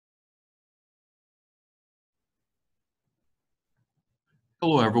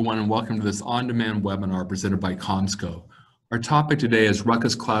Hello, everyone, and welcome to this on-demand webinar presented by Comsco. Our topic today is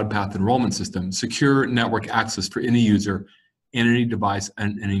Ruckus Cloudpath Enrollment System, secure network access for any user and any device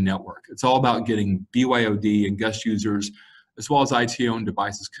and any network. It's all about getting BYOD and guest users, as well as IT-owned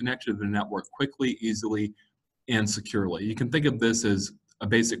devices connected to the network quickly, easily, and securely. You can think of this as a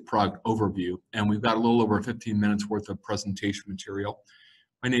basic product overview, and we've got a little over 15 minutes worth of presentation material.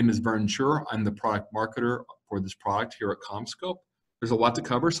 My name is Vern Schur. I'm the product marketer for this product here at Comsco. There's a lot to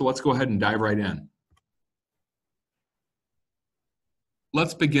cover, so let's go ahead and dive right in.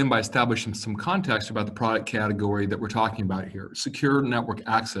 Let's begin by establishing some context about the product category that we're talking about here. Secure network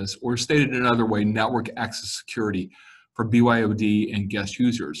access, or stated another way, network access security for BYOD and guest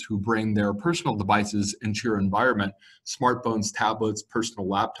users who bring their personal devices into your environment, smartphones, tablets, personal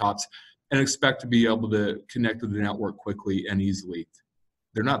laptops, and expect to be able to connect to the network quickly and easily.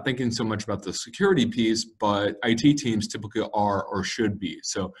 They're not thinking so much about the security piece, but IT teams typically are or should be.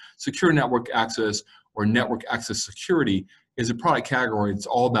 So secure network access or network access security is a product category. It's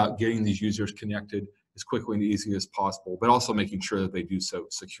all about getting these users connected as quickly and easily as possible, but also making sure that they do so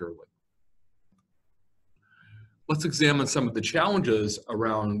securely. Let's examine some of the challenges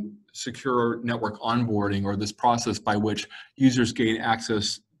around secure network onboarding, or this process by which users gain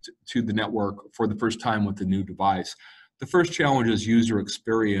access to the network for the first time with a new device. The first challenge is user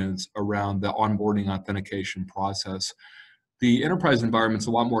experience around the onboarding authentication process. The enterprise environment's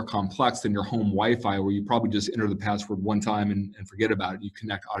a lot more complex than your home Wi-Fi, where you probably just enter the password one time and forget about it. You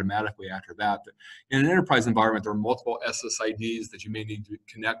connect automatically after that. But in an enterprise environment, there are multiple SSIDs that you may need to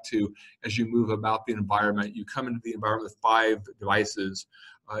connect to as you move about the environment. You come into the environment with 5 devices.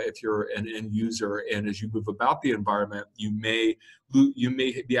 If you're an end user, and as you move about the environment, you may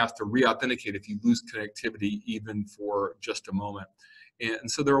be asked to re-authenticate if you lose connectivity even for just a moment. And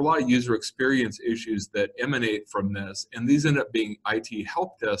so there are a lot of user experience issues that emanate from this, and these end up being IT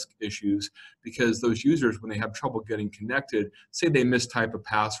help desk issues because those users, when they have trouble getting connected, say they mistype a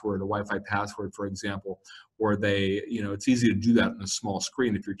password, a Wi-Fi password, for example, or they, it's easy to do that on a small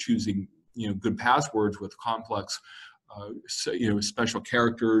screen if you're choosing, good passwords with complex special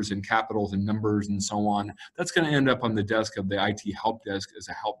characters and capitals and numbers and so on. That's going to end up on the desk of the IT help desk as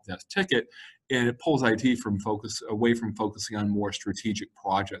a help desk ticket, and it pulls IT away from focusing on more strategic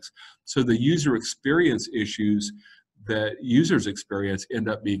projects. So the user experience issues that users experience end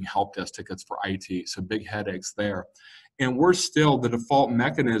up being help desk tickets for IT, so big headaches there. And worse still, the default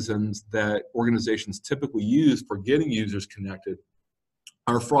mechanisms that organizations typically use for getting users connected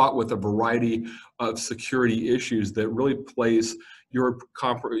are fraught with a variety of security issues that really place your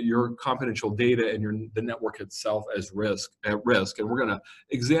confidential data and the network itself at risk. And we're going to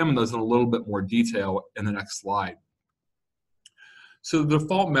examine those in a little bit more detail in the next slide. So the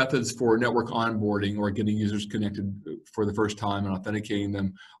default methods for network onboarding, or getting users connected for the first time and authenticating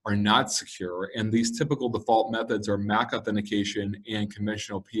them, are not secure. And these typical default methods are MAC authentication and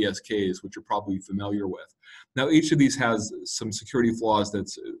conventional PSKs, which you're probably familiar with. Now, each of these has some security flaws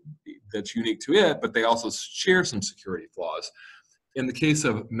that's unique to it, but they also share some security flaws. In the case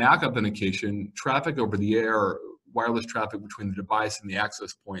of MAC authentication, traffic over the air, wireless traffic between the device and the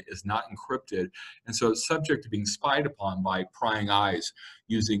access point, is not encrypted, and so it's subject to being spied upon by prying eyes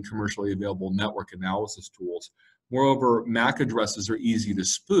using commercially available network analysis tools. Moreover, MAC addresses are easy to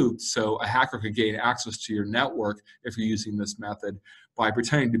spook, so a hacker could gain access to your network if you're using this method by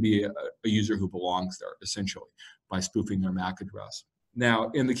pretending to be a user who belongs there, essentially, by spoofing their MAC address. Now,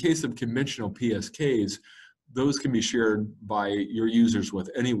 in the case of conventional PSKs, those can be shared by your users with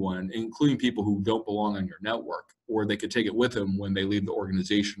anyone, including people who don't belong on your network, or they could take it with them when they leave the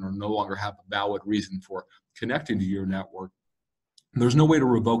organization or no longer have a valid reason for connecting to your network. There's no way to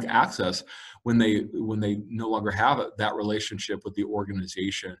revoke access when they no longer have that relationship with the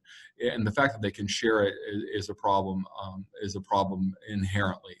organization, and the fact that they can share it is a problem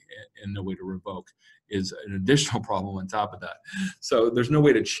inherently, and no way to revoke is an additional problem on top of that. So there's no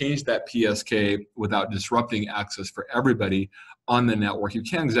way to change that PSK without disrupting access for everybody on the network. You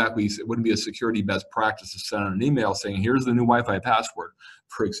can't exactly, it wouldn't be a security best practice to send out an email saying, here's the new Wi-Fi password,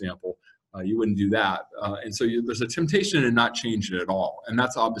 for example. You wouldn't do that. And so there's a temptation to not change it at all. And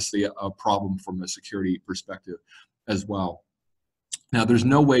that's obviously a problem from a security perspective as well. Now, there's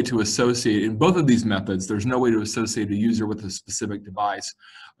no way to associate, in both of these methods, there's no way to associate a user with a specific device,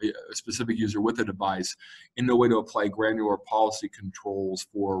 a specific user with a device, and no way to apply granular policy controls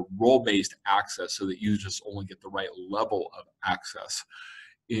for role-based access so that users only get the right level of access.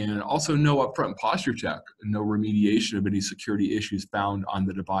 And also no upfront posture check, no remediation of any security issues found on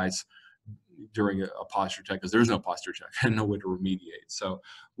the device during a posture check, because there's no posture check and no way to remediate. So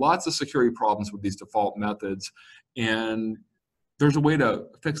lots of security problems with these default methods. And There's a way to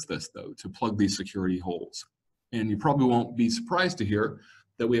fix this, though, to plug these security holes. And you probably won't be surprised to hear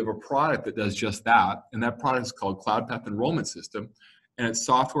that we have a product that does just that, and that product is called Cloudpath Enrollment System, and it's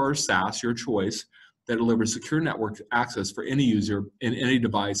software or SaaS, your choice, that delivers secure network access for any user in any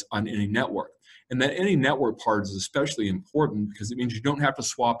device on any network. And that any network part is especially important because it means you don't have to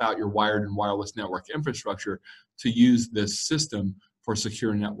swap out your wired and wireless network infrastructure to use this system for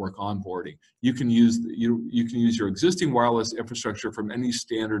secure network onboarding. You can use your existing wireless infrastructure from any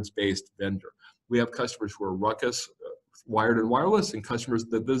standards-based vendor. We have customers who are Ruckus wired and wireless, and customers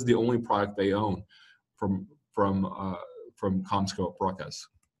that this is the only product they own from CommScope Ruckus.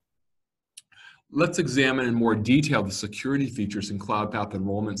 Let's examine in more detail the security features in Cloudpath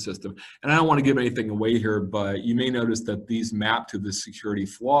Enrollment System. And I don't want to give anything away here, but you may notice that these map to the security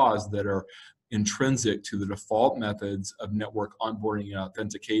flaws that are intrinsic to the default methods of network onboarding and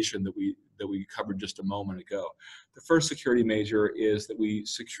authentication that we covered just a moment ago. The first security measure is that we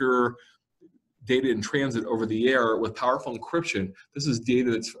secure data in transit over the air with powerful encryption. This is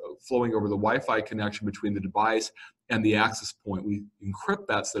data that's flowing over the Wi-Fi connection between the device and the access point. We encrypt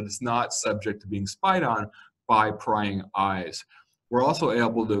that so that it's not subject to being spied on by prying eyes. We're also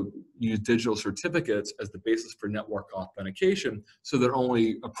able to use digital certificates as the basis for network authentication so that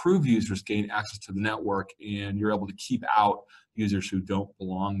only approved users gain access to the network, and you're able to keep out users who don't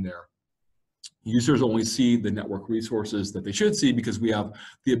belong there. Users only see the network resources that they should see because we have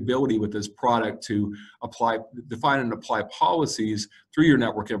the ability with this product to define and apply policies through your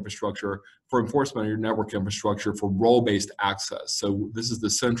network infrastructure for enforcement of your network infrastructure for role-based access. So this is the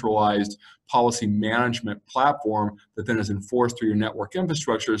centralized policy management platform that then is enforced through your network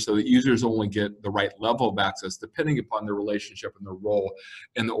infrastructure so that users only get the right level of access depending upon their relationship and their role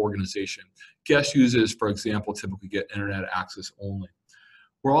in the organization. Guest users, for example, typically get internet access only.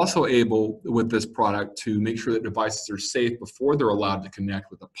 We're also able, with this product, to make sure that devices are safe before they're allowed to connect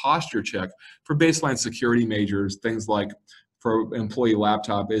with a posture check for baseline security measures. Things like, for employee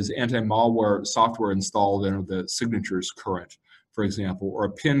laptop, is anti-malware software installed and are the signatures current, for example, or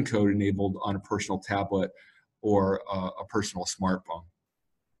a PIN code enabled on a personal tablet or a personal smartphone.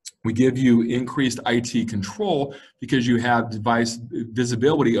 We give you increased IT control because you have device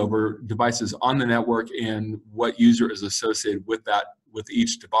visibility over devices on the network and what user is associated with that, with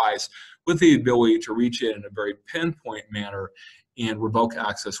each device, with the ability to reach in a very pinpoint manner and revoke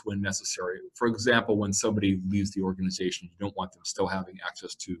access when necessary. For example, when somebody leaves the organization, you don't want them still having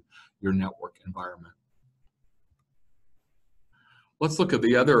access to your network environment. Let's look at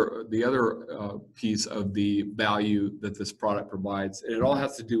the other piece of the value that this product provides, and it all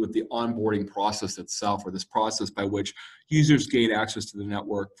has to do with the onboarding process itself, or this process by which users gain access to the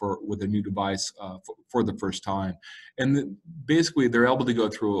network with a new device for the first time. And basically, they're able to go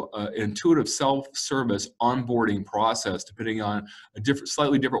through an intuitive self-service onboarding process, depending on a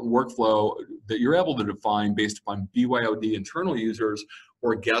slightly different workflow that you're able to define based upon BYOD internal users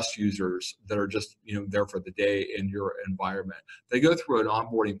or guest users that are just there for the day in your environment. They go through an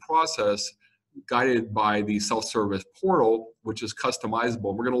onboarding process guided by the self-service portal, which is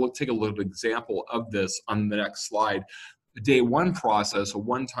customizable. We're going to take a little example of this on the next slide. The day one process, a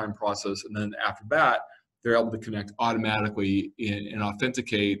one-time process, and then after that, they're able to connect automatically and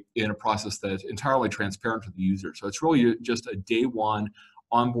authenticate in a process that's entirely transparent to the user. So it's really just a day one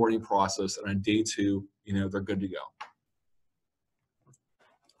onboarding process, and on day two, they're good to go.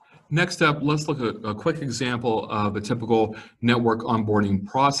 Next up, let's look at a quick example of a typical network onboarding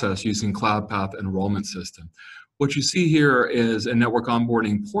process using Cloudpath Enrollment System. What you see here is a network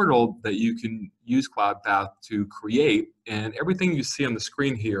onboarding portal that you can use Cloudpath to create, and everything you see on the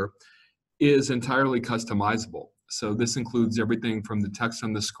screen here is entirely customizable. So this includes everything from the text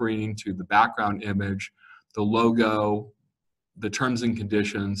on the screen to the background image, the logo, the terms and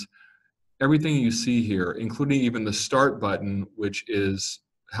conditions, everything you see here, including even the start button, which is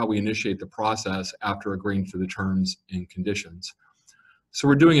how we initiate the process after agreeing to the terms and conditions. So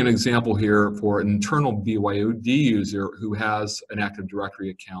we're doing an example here for an internal BYOD user who has an Active Directory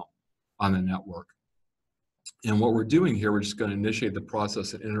account on the network. And what we're doing here, we're just going to initiate the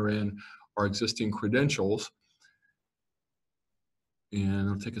process and enter in our existing credentials. And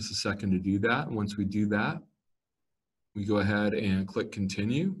it'll take us a second to do that. And once we do that, we go ahead and click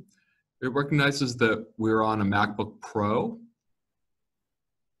continue. It recognizes that we're on a MacBook Pro,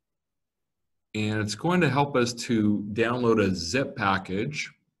 and it's going to help us to download a zip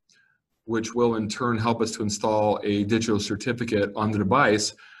package, which will in turn help us to install a digital certificate on the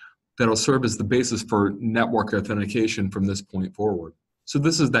device that'll serve as the basis for network authentication from this point forward. So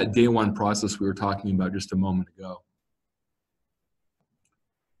this is that day one process we were talking about just a moment ago.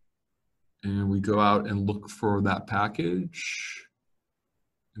 And we go out and look for that package.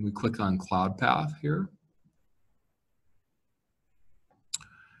 And we click on Cloudpath here.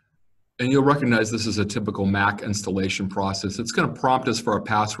 And you'll recognize this is a typical Mac installation process. It's going to prompt us for our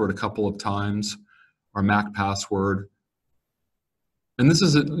password a couple of times, our Mac password. And this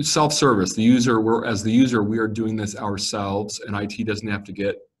is a self-service. The user, as the user, we are doing this ourselves, and IT doesn't have to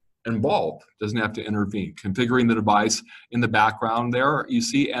get involved, doesn't have to intervene. Configuring the device in the background there, you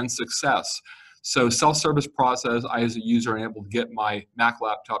see, and success. So self-service process, I as a user am able to get my Mac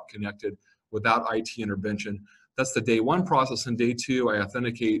laptop connected without IT intervention. That's the day one process. And day two, I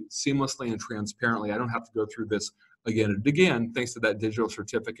authenticate seamlessly and transparently. I don't have to go through this again and again, thanks to that digital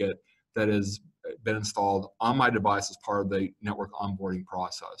certificate that has been installed on my device as part of the network onboarding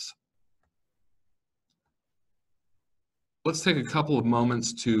process. Let's take a couple of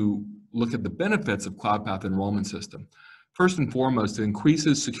moments to look at the benefits of Cloudpath Enrollment System. First and foremost, it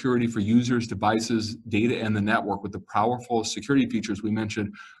increases security for users, devices, data, and the network with the powerful security features we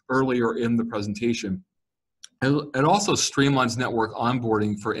mentioned earlier in the presentation. It also streamlines network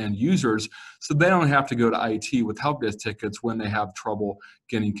onboarding for end users so they don't have to go to IT with helpdesk tickets when they have trouble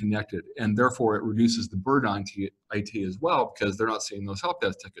getting connected. And therefore, it reduces the burden on IT as well because they're not seeing those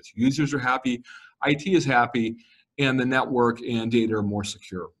helpdesk tickets. Users are happy, IT is happy, and the network and data are more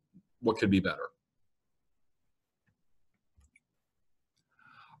secure. What could be better?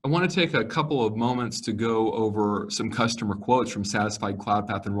 I want to take a couple of moments to go over some customer quotes from satisfied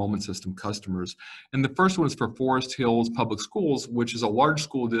Cloudpath Enrollment System customers. And the first one is for Forest Hills Public Schools, which is a large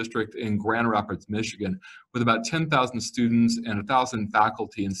school district in Grand Rapids, Michigan, with about 10,000 students and 1,000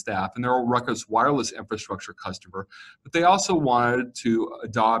 faculty and staff. And they're a Ruckus wireless infrastructure customer, but they also wanted to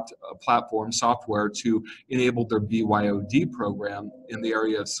adopt a platform software to enable their BYOD program in the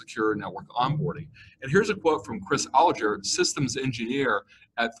area of secure network onboarding. And here's a quote from Chris Alger, systems engineer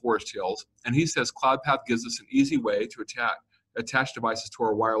at Forest Hills, and he says, Cloudpath gives us an easy way to attach devices to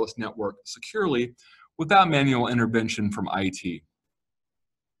our wireless network securely without manual intervention from IT.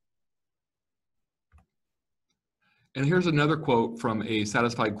 And here's another quote from a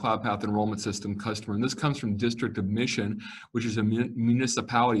satisfied Cloudpath Enrollment System customer, and this comes from District of Mission, which is a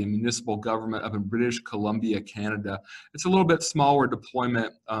municipality, a municipal government up in British Columbia, Canada. It's a little bit smaller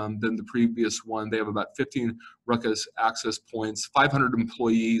deployment than the previous one. They have about 15 Ruckus access points, 500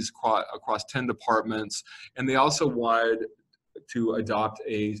 employees across 10 departments, and they also wanted to adopt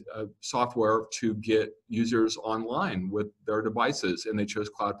a software to get users online with their devices, and they chose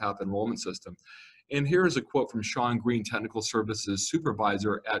Cloudpath Enrollment System. And here is a quote from Sean Green, Technical Services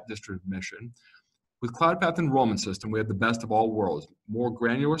Supervisor at District of Mission. With Cloudpath Enrollment System, we have the best of all worlds, more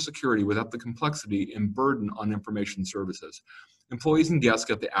granular security without the complexity and burden on information services. Employees and guests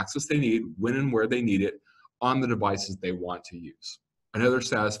get the access they need, when and where they need it, on the devices they want to use. Another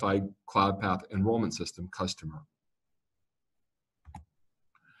satisfied Cloudpath Enrollment System customer.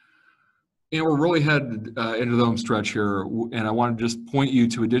 And we're really headed into the home stretch here, and I want to just point you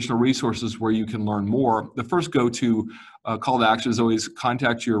to additional resources where you can learn more. The first go-to call to action is always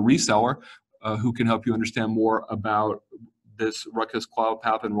contact your reseller who can help you understand more about this Ruckus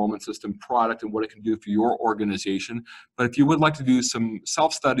Cloudpath Enrollment System product and what it can do for your organization. But if you would like to do some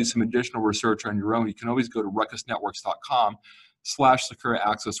self-study, some additional research on your own, you can always go to ruckusnetworks.com/secure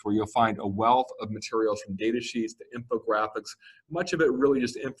access, where you'll find a wealth of materials from data sheets to infographics, much of it really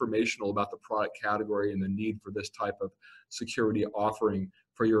just informational about the product category and the need for this type of security offering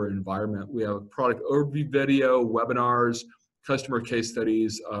for your environment. We have product overview video, webinars, customer case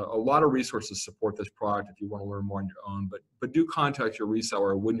studies, a lot of resources support this product if you want to learn more on your own, but do contact your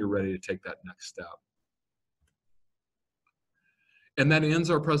reseller when you're ready to take that next step. And that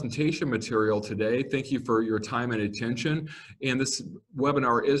ends our presentation material today. Thank you for your time and attention. And this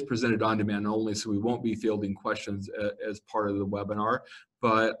webinar is presented on demand only, so we won't be fielding questions as part of the webinar.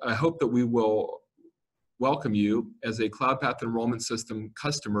 But I hope that we will welcome you as a Cloudpath Enrollment System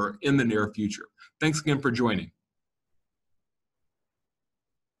customer in the near future. Thanks again for joining.